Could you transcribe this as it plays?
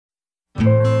I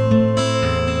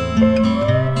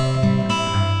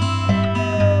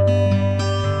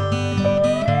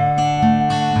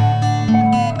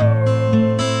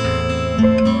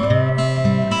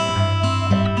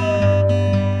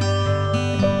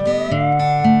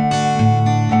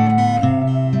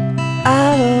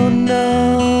don't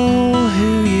know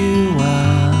who you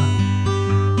are,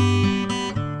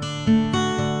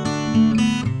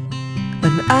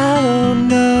 and I don't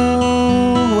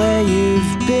know where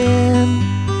you've been.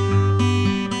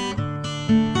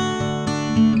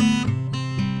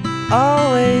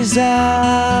 Always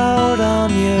out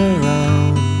on your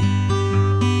own,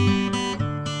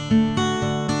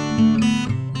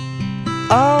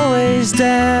 always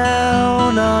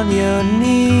down on your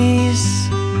knees.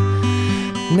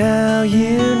 Now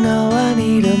you know I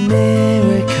need a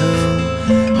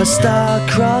miracle, a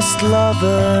star-crossed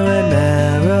lover, an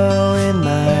arrow in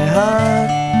my heart.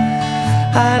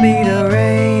 I need a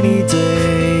rainy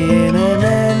day in an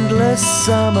endless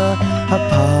summer, a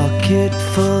pocket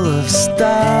full of stars.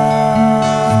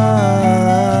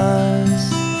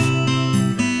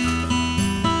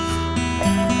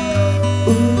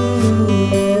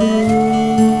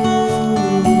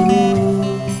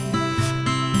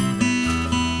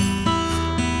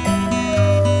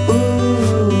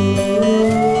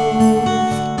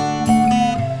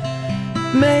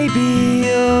 Maybe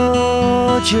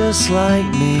you're just like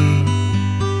me.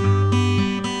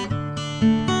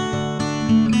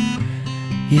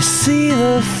 You see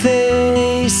the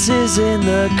faces in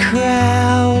the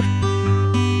crowd,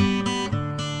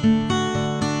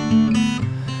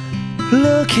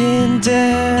 looking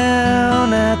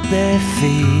down at their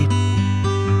feet.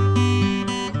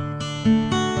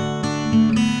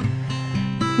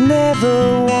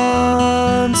 Never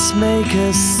once make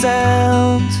a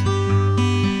sound.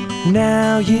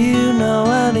 Now you know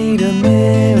I need a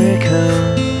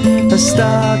miracle, a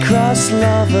star-crossed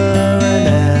lover, an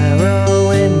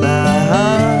arrow in my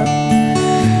heart.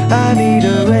 I need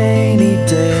a rainy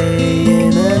day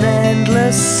in an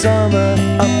endless summer,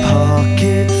 a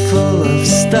pocket full of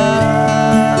stars.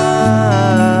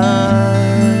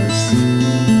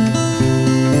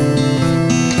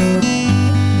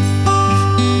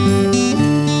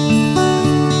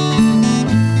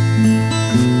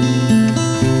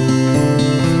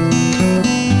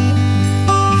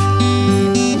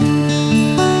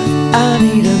 I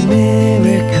need a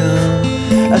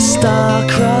miracle, a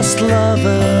star-crossed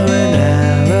lover, an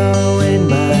arrow in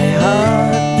my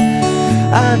heart.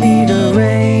 I need a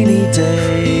rainy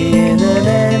day in an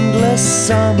endless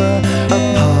summer, a